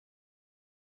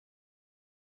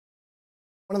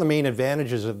One of the main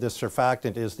advantages of this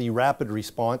surfactant is the rapid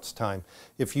response time.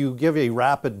 If you give a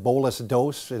rapid bolus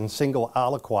dose in single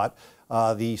aliquot,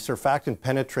 the surfactant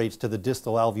penetrates to the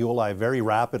distal alveoli very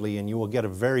rapidly, and you will get a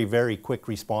very, very quick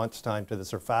response time to the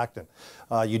surfactant.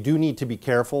 You do need to be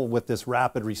careful with this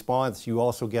rapid response. You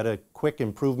also get a quick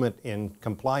improvement in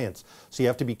compliance, so you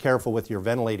have to be careful with your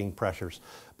ventilating pressures.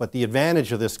 But the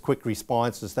advantage of this quick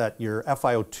response is that your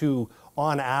FiO2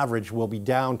 on average will be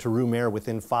down to room air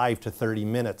within 5 to 30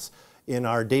 minutes. In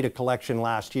our data collection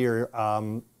last year,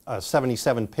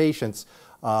 77 patients,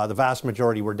 the vast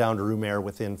majority were down to room air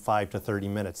within 5 to 30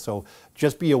 minutes. So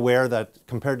just be aware that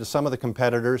compared to some of the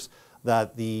competitors,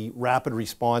 that the rapid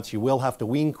response, you will have to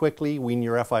wean quickly, wean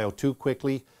your FiO2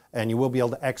 quickly, and you will be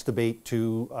able to extubate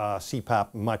to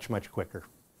CPAP much, much quicker.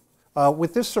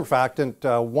 With this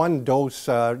surfactant, one dose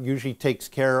usually takes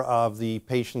care of the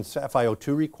patient's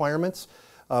FiO2 requirements.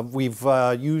 We've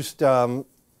used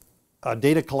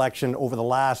data collection over the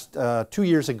last 2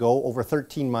 years ago, over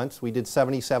 13 months. We did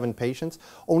 77 patients.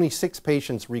 Only 6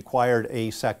 patients required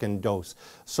a second dose.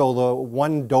 So the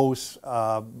one dose,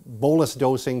 bolus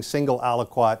dosing, single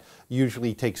aliquot,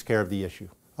 usually takes care of the issue.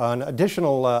 An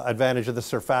additional advantage of the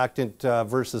surfactant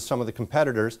versus some of the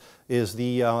competitors is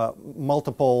the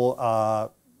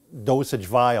multiple dosage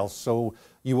vials. So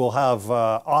you will have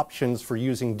options for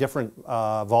using different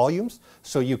volumes,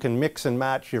 so you can mix and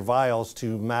match your vials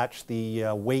to match the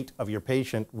weight of your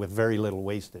patient with very little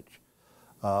wastage.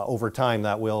 Over time,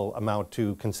 that will amount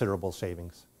to considerable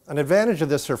savings. An advantage of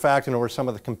this surfactant over some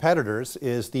of the competitors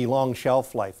is the long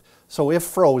shelf life. So if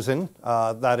frozen,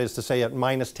 that is to say at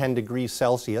minus 10 degrees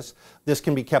Celsius, this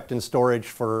can be kept in storage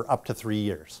for up to 3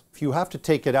 years. If you have to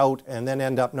take it out and then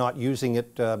end up not using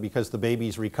it because the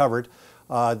baby's recovered,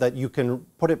 that you can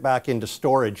put it back into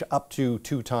storage up to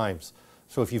 2 times.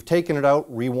 So if you've taken it out,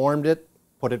 rewarmed it,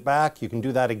 put it back, you can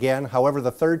do that again. However,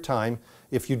 the third time,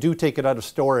 if you do take it out of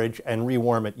storage and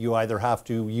rewarm it, you either have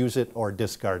to use it or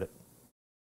discard it.